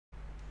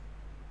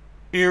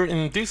Here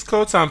in this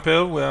code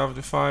sample, we have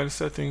the file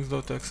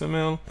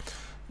settings.xml.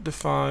 The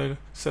file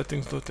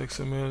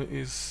settings.xml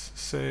is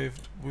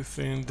saved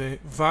within the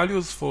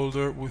values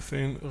folder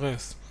within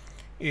REST.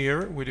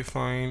 Here we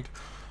defined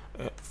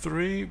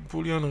 3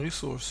 Boolean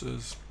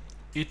resources.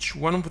 Each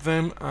one of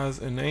them has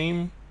a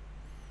name,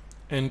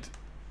 and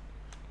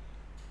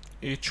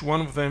each one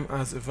of them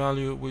has a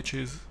value which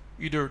is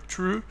either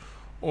true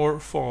or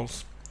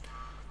false.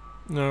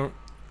 Now,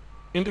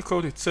 in the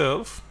code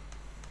itself,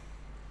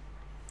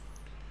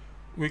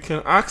 we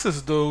can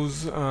access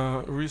those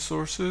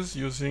resources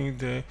using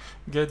the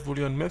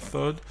getBoolean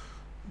method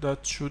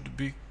that should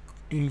be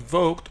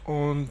invoked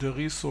on the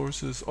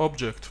resources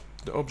object,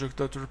 the object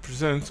that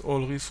represents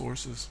all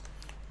resources.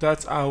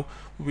 That's how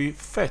we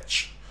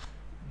fetch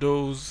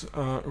those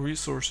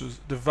resources,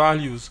 the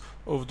values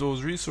of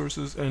those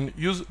resources, and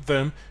use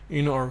them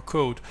in our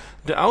code.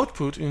 The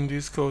output in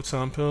this code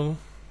sample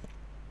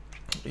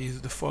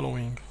is the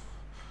following,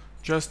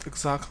 just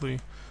exactly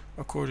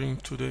according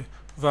to the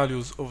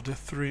values of the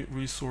 3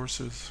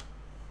 resources.